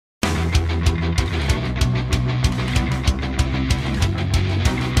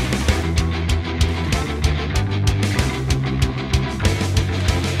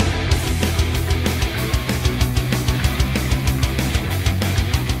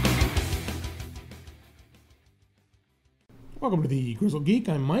Welcome to the Grizzled Geek.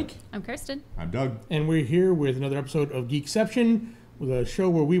 I'm Mike. I'm Kirsten. I'm Doug. And we're here with another episode of Geekception, with a show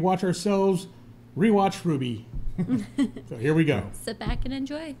where we watch ourselves rewatch RWBY. So here we go. Sit back and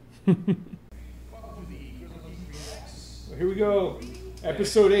enjoy. So here we go.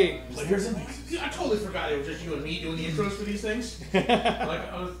 Episode 8. I totally forgot it was just you and me doing the intros for these things. If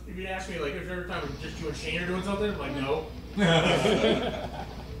you ask me, if every time it's just you and Shane are doing something, I'm like, no. Yeah,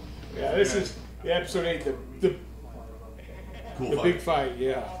 this is episode 8. The Cool the fight. big fight,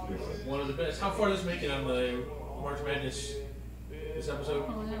 yeah. One of the best. How far does it make it on the March Madness this episode?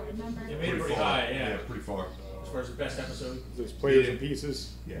 Oh, I don't remember. It made it pretty far. high, yeah. Yeah, pretty far. As far as the best episode. Those players and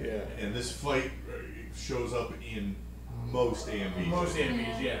pieces. Yeah. And this fight shows up in most AMVs. Most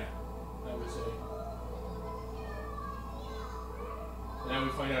AMVs, yeah. I would say. Now we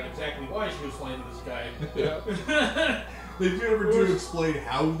find out exactly why she was flying to this guy. Yeah. Did you ever do explain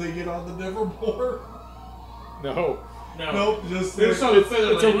how they get on the Nevermore? No. No. Nope, just There's some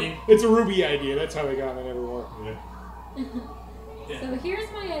feather landing. It's a RWBY idea. That's how they got on the Nevermore. Yeah. So here's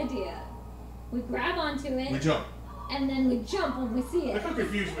my idea. We grab onto it, We jump. and then we jump when we see Look it. how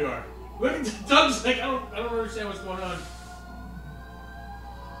confused we are. Look at Doug's like, I don't understand what's going on.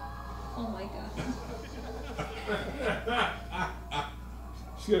 Oh my god.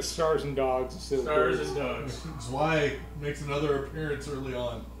 She got stars and dogs instead of Stars birds. and dogs. That's why it makes another appearance early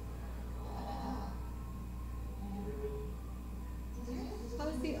on. How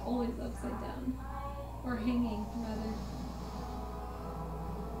is he always upside down? Or hanging, rather.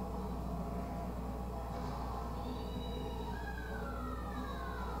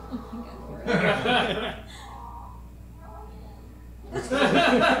 Oh my god, Laura.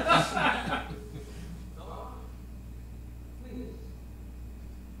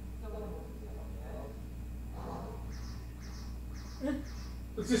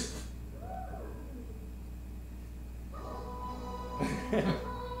 It's just.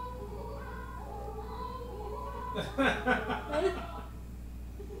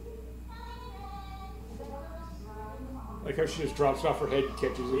 Like how she just drops off her head and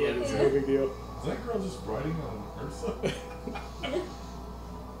catches it. Yeah. Like it's no big deal. Is that girl just riding on Ursa?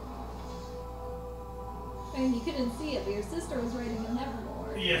 I mean, you couldn't see it, but your sister was writing a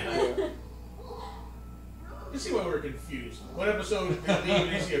Nevermore. Yeah. You see why we're confused. One episode, we leave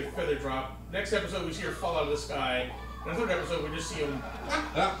and you see a feather drop. Next episode, we see her fall out of the sky. And the third episode, we just see him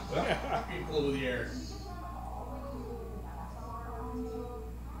being pulled through the air.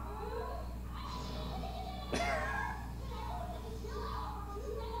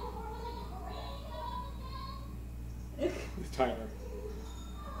 The timer.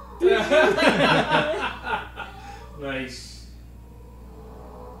 Nice.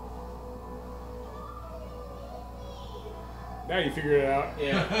 Now you figure it out.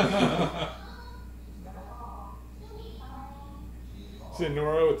 Yeah. Is it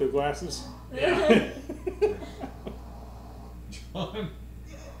Nora with the glasses? Yeah. John.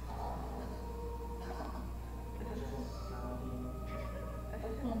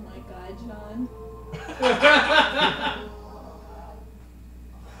 Oh my god, John.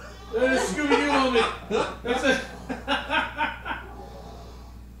 That is Scooby-Doo moment. That's it.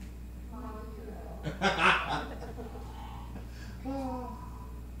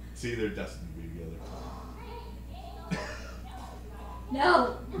 See, they're destined to be together.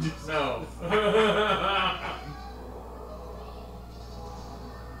 No! No.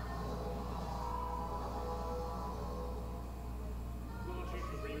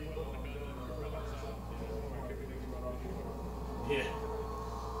 Yeah.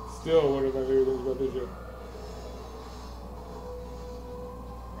 Still one of my favorite things about this show.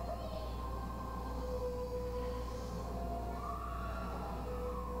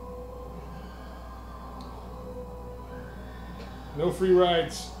 No free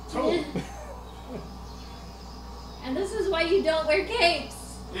rides. Oh. And this is why you don't wear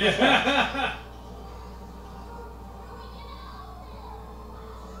capes. Yeah.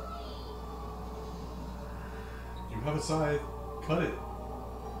 You have a scythe. Cut it.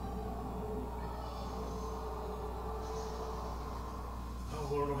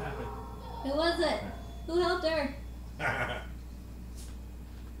 Oh, what happened? Who was it? Who helped her?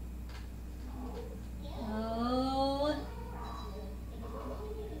 Oh.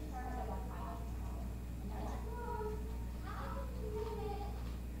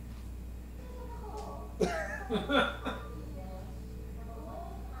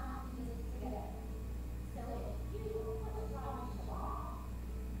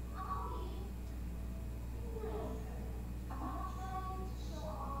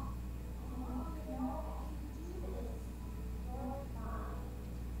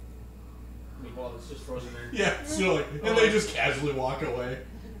 ball that's just frozen there. Yeah, so like, and they just casually walk away.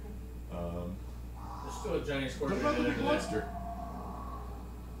 There's still a giant scorpion What about the in big there. monster?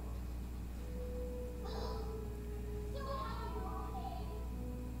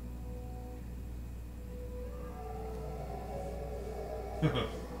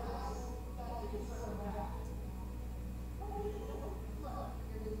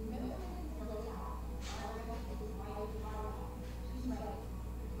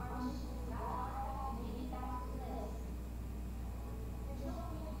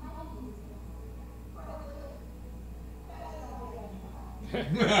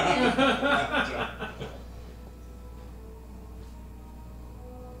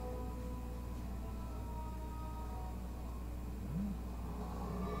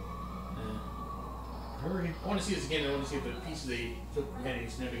 Hurry. I want to see this again. I want to see if the pieces they took had any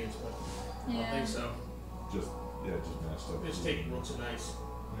significance, but I don't think so. Just matched up. Just take looks of nice.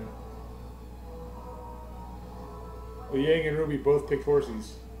 Well, Yang and Ruby both picked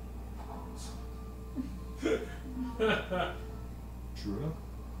horses. True enough.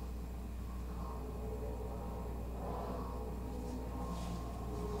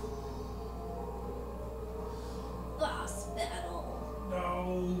 Boss battle.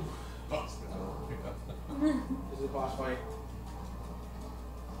 No. Boss This is a boss fight.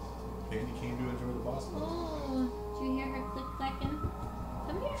 Candy came to enjoy the boss battle. Oh, did you hear her click clacking?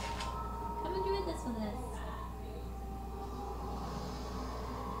 Come here. Come enjoy this with us.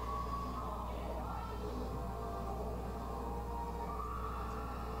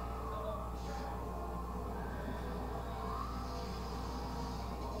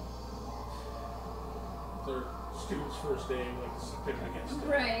 Their students' first day, like pitting against it.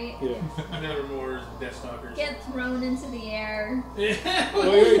 Right. Yeah. Nevermore's Death Stalkers. Get thrown into the air. Yeah.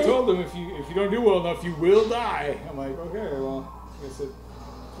 Well, I already told them if you don't do well enough, you will die. I'm like, okay, well, I guess it's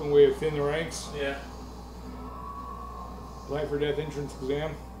one way to thin the ranks. Yeah. Life or death entrance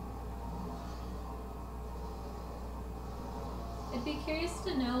exam. I'd be curious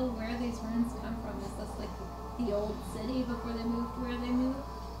to know where these runes come from. Is this like the old city before they moved where they moved?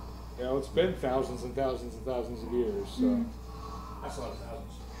 You know, it's been thousands and thousands and thousands of years, so That's a lot of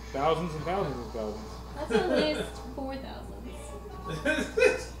thousands. thousands and thousands and thousands. That's at least 4,000.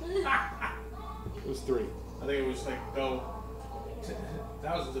 It was 3. I think it was like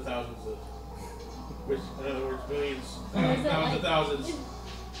thousands of thousands of, which in other words millions, Or is it thousands like- of thousands.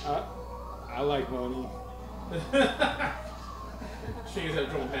 I like money. She has had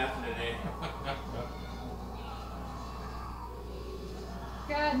trouble mathing today.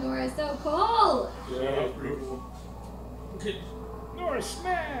 God, Nora's so cool! Yeah, that was pretty cool. Nora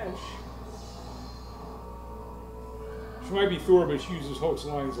smash! She might be Thor, but she uses Hulk's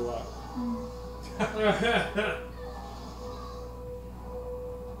lines a lot.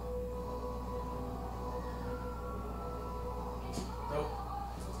 Nope.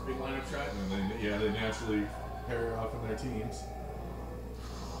 That's a big lineup shot. And then, they naturally pair off in their teams.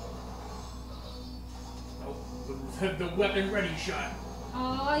 Nope. The weapon ready shot.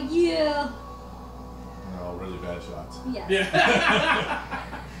 Oh, yeah! They're all really bad shots. Yes. Yeah.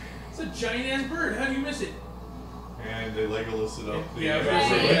 It's a giant ass bird. How do you miss it? And they Legolas it up. Yeah,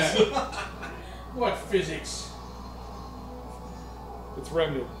 Right. yeah. What physics? It's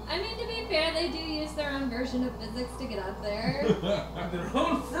Remnant. I mean, to be fair, they do use their own version of physics to get up there. Their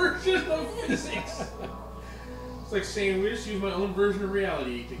own version of physics. It's like saying we just use my own version of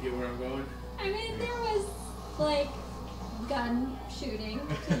reality to get where I'm going. I mean, there was, like, gun shooting.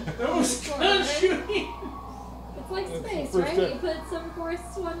 That was gun shooting. It's like That's space, the first right? time. You put some force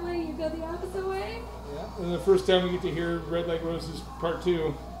one way, you go the opposite way. Yeah. And the first time we get to hear Red Light Roses Part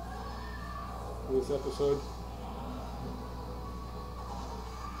 2 for this episode.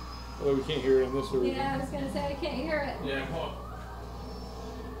 Although we can't hear it in this version. Yeah, I was gonna say I can't hear it. Yeah, come on.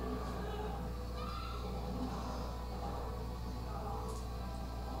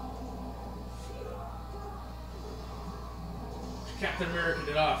 Captain America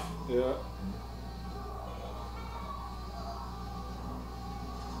did off. Yeah.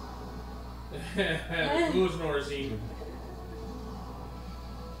 Who's Norzine?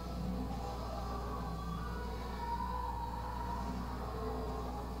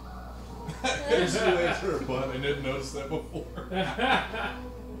 She laid her butt. I didn't notice that before.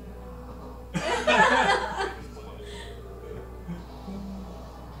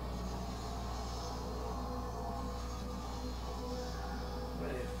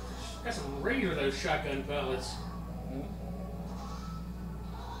 Got some range with those shotgun pellets.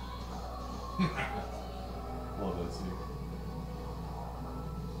 Love that scene.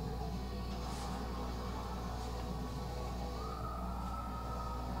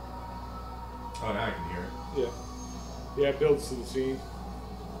 Oh, now I can hear it. Yeah. Yeah, it builds to the scene.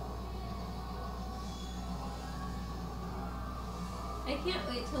 I can't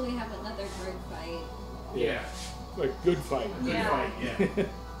wait till we have another group fight. Yeah. Like, good fight. Good Yeah. fight, yeah.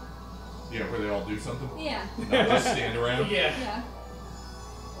 Yeah, where they all do something. Yeah. Not just stand around. Yeah. Yeah.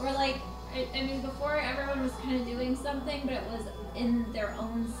 Or like, I mean, before everyone was kind of doing something, but it was in their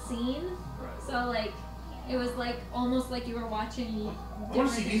own scene. Right. So like, it was like almost like you were watching. I want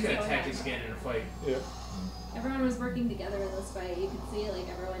to see different these things kind of going tactics on. again in a fight. Yeah. Everyone was working together in this fight. You could see like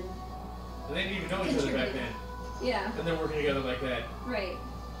everyone. And they didn't even know each other back then. Yeah. And they're working together like that. Right.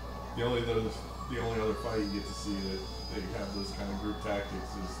 The only other fight you get to see that they have those kind of group tactics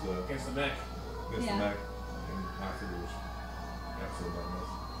is Against the mech. against Yeah. the mech, and after there's episode on this.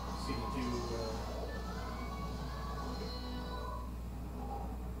 Season 2.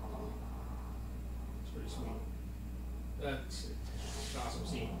 It's pretty sweet. That's an awesome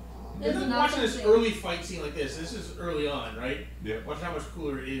scene. There's And then an watching awesome this scene. early fight scene like this is early on, right? Yep. Watch how much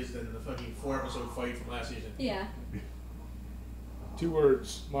cooler it is than the fucking 4-episode fight from last season. Yeah. 2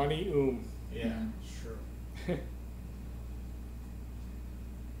 words. Mani Yeah, Mhm. sure.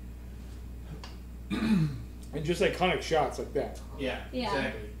 And just iconic shots like that. Yeah, Yeah.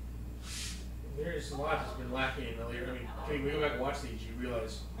 exactly. There's a lot that's been lacking in earlier. I mean, when we go back and watch these, you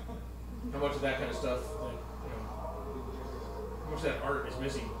realize how much of that kind of stuff, like, you know, how much of that art is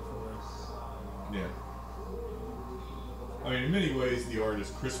missing from Yeah. I mean, in many ways, the art is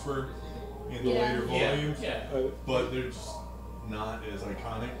crisper in the Yeah. later the. volumes, Yeah. but they're just not as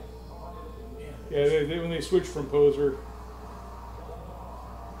iconic. Yeah, when they switch from poser.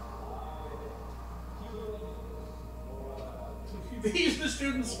 These are the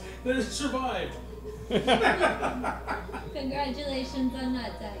students that have survived. Congratulations on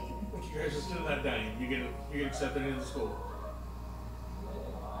not dying. You guys are still not dying. You get accepted into the school.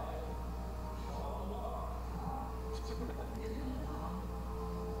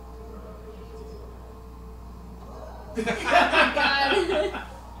 God.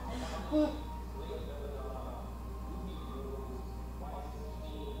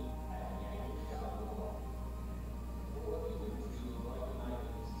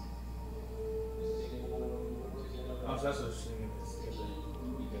 Oh, so that's what it's saying.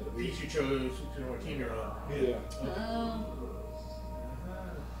 The piece you chose to know what team you're on. Yeah. Oh.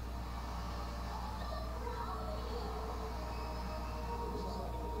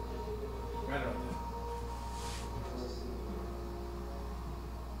 Right on that.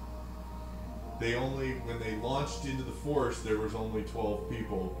 When they launched into the force, there was only 12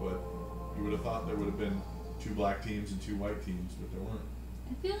 people, but you would have thought there would have been 2 black teams and 2 white teams, but there weren't.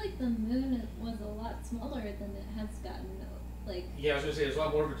 I feel like the moon was a lot smaller than it has gotten. Like. Yeah, I was gonna say there's a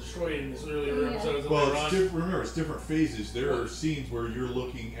lot more of it destroyed in this earlier Yeah. episodes than Well, later on. remember, it's different phases. There are scenes where you're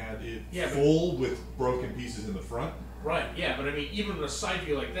looking at it Yeah, but- full with broken pieces in the front. Right, yeah, but I mean, even on a side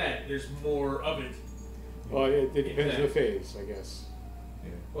view like that, there's more of it. Well, it depends on the Exactly. phase, I guess. Yeah.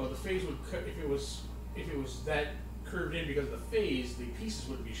 Well, the phase would cut if it was that curved in because of the phase, the pieces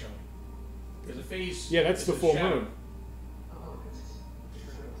wouldn't be showing. Because the phase. Yeah, that's is the in full shadow. moon.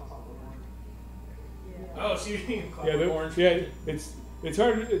 Oh, so you mean Yeah, clockwork orange? it's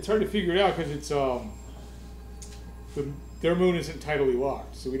hard to figure it out because it's their moon isn't tidally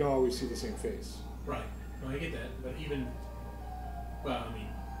locked, so we don't always see the same phase. Right. No, I get that, but even. Well, I mean.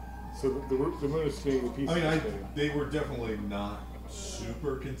 So the moon is seeing the pieces. I mean, together. they were definitely not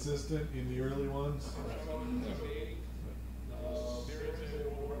super consistent in the early ones.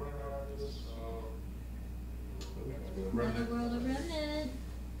 Another world of remnant.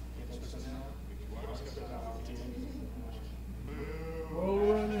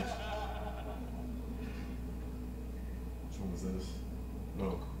 Which one was this?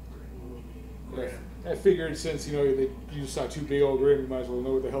 Oh. I figured since you just saw 2 big old grim, you might as well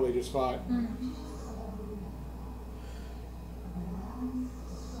know what the hell they just fought. Mm.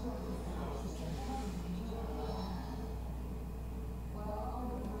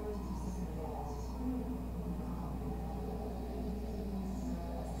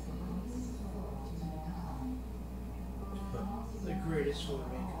 The greatest for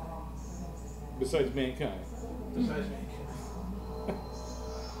mankind. Besides mankind. Besides mankind.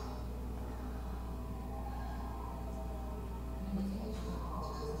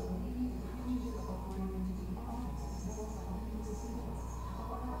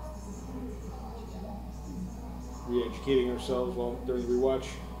 Re-educating ourselves during the rewatch.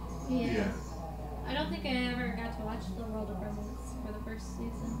 Yeah. I don't think I ever got to watch The World of Remnants for the first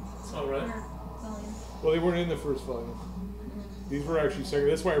season. All right. Or volume. Well, they weren't in the first volume. These were actually second.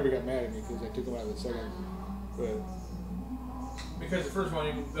 That's why everybody got mad at me because I took them out of the second. But Because the first one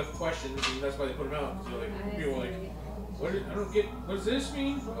he left questions, and that's why they put him out. So like people were like, I don't get. What does this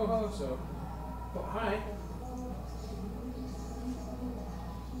mean? Oh, so. Well, hi.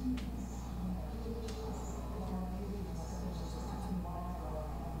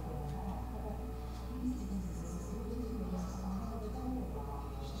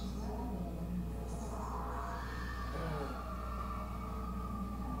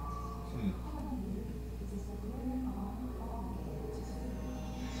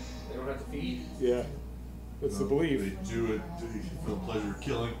 They don't have to feed. Yeah. That's the belief. They do it for the pleasure of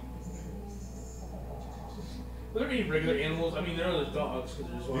killing. Well, they're eating regular animals. I mean, there are those dogs,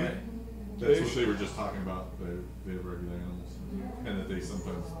 because there's why. Yeah. That's what they were just talking about. They have regular animals. And that they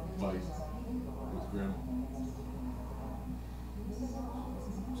sometimes fight with Grim.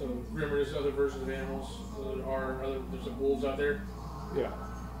 So, remember there's other versions of animals. There's some wolves out there. Yeah.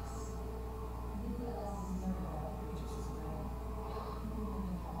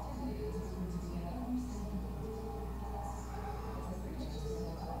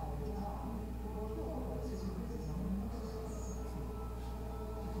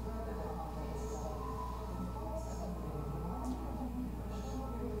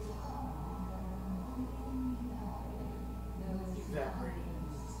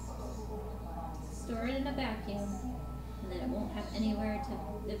 Store it in a vacuum, and then it won't have anywhere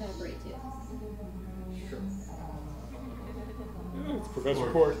to evaporate to. Sure. Yeah, it's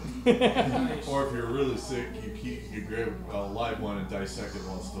Professor Court. Or if you're really sick, you grab a live one and dissect it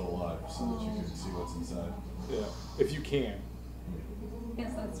while it's still alive, so that you can see what's inside. Yeah, if you can. I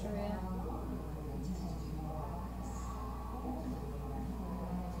guess that's true, yeah.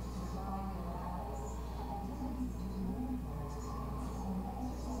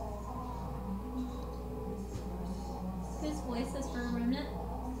 Whose voice is for Remnant?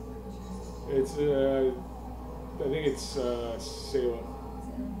 It's I think it's Salem.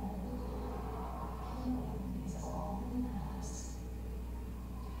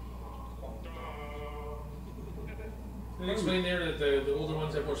 Did they explain there that the older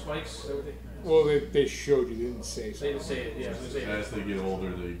ones have more spikes? Is that what they? Well, they showed you, they didn't say so. They didn't say it. Yeah, they say As they get older,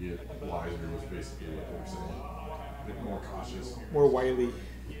 they get wiser, was basically what they were saying. They're more cautious. More wily.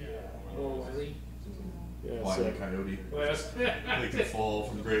 More wily. Yeah, Wily so. coyote. Well, They can fall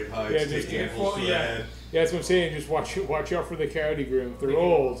from great heights, Yeah, take just handfuls to the head. Yeah, that's what I'm saying. Just watch out for the coyote Grim. If they're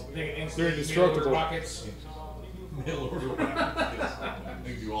old, They can they're indestructible. Rockets. Mail order rockets.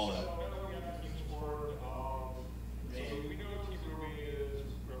 They can do all that.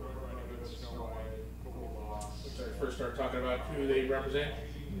 So I first start talking about who they represent.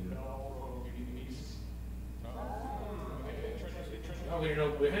 Oh, you know,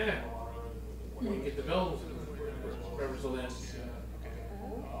 when you get the bell, whoever's the last.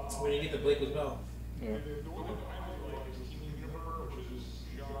 When you get the Blakeless bell. Yeah.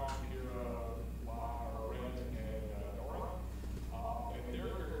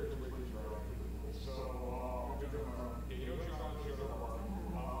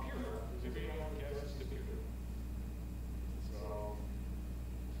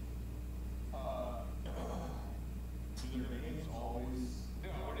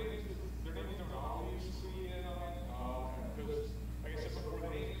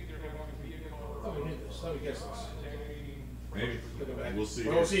 Let me guess this. Maybe. We'll see.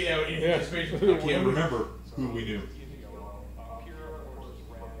 We'll see. Yeah, Yeah. I can't remember who we knew.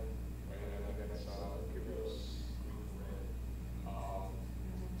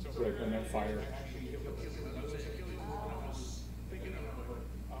 Right on that fire.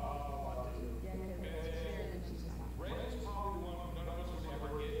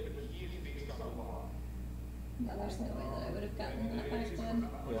 No, there's no way that I would have gotten that back then.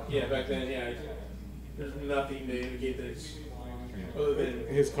 Yeah, back then, yeah. There's nothing to indicate that it's other than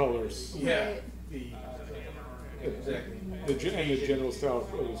His colors. yeah, Right. exactly. And the general style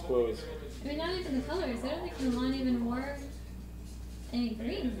of his clothes. I mean, not even the colors. I don't think Mulan even wore any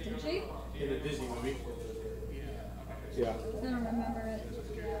green, did she? In the Disney movie. Yeah. I don't remember it.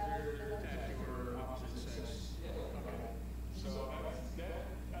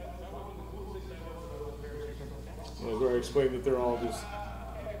 Yeah, where I explained that they're all just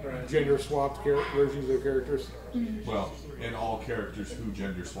Right. gender swapped versions of characters. Well, and all characters who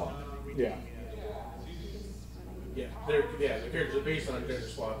gender swap. Yeah. Yeah, the characters are based on gender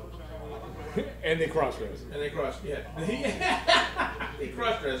swap. And they cross dress. And they cross, they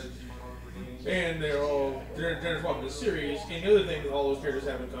cross dress. And they're all gender swap in the series. And the other thing that all those characters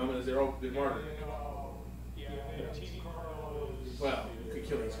have in common is they're all been martyred. Well,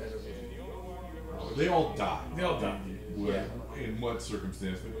 killings kind of. They all die. They all die. In what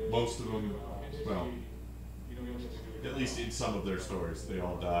circumstance? Most of them, well, at least in some of their stories, they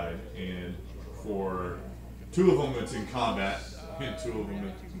all died. And for 2 of them, it's in combat, and 2 of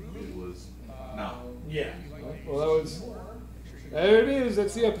them, it was not. Yeah. Well, there it is.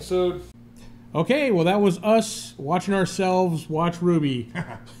 That's the episode. Okay, well, that was us watching ourselves watch RWBY.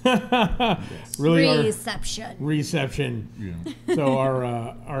 Really, Reception. Yeah. So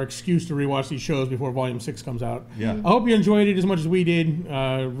our excuse to rewatch these shows before Volume 6 comes out. Yeah. I hope you enjoyed it as much as we did.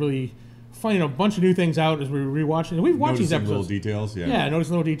 Really finding a bunch of new things out as we rewatch it. We've watched these episodes. Little details, yeah. Yeah,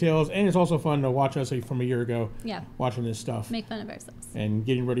 noticing little details, and it's also fun to watch us from a year ago. Yeah. Watching this stuff. Make fun of ourselves. And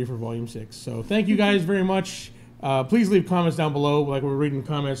getting ready for Volume 6. So thank you guys very much. Please leave comments down below, like we're reading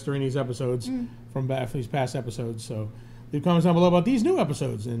comments during these episodes from these past episodes. So leave comments down below about these new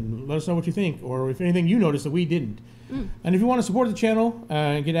episodes and let us know what you think, or if anything you noticed that we didn't. And if you want to support the channel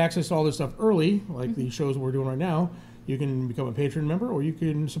and get access to all this stuff early, like the shows we're doing right now, you can become a Patreon member, or you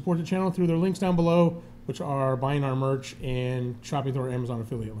can support the channel through their links down below, which are buying our merch and shopping through our Amazon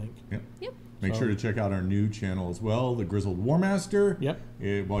affiliate link. Yep. Make sure to check out our new channel as well, the Grizzled Warmaster.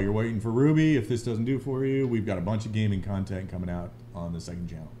 Yep. While you're waiting for RWBY, if this doesn't do it for you, we've got a bunch of gaming content coming out on the second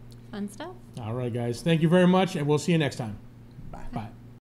channel. Fun stuff. All right, guys. Thank you very much, and we'll see you next time. Bye. Bye.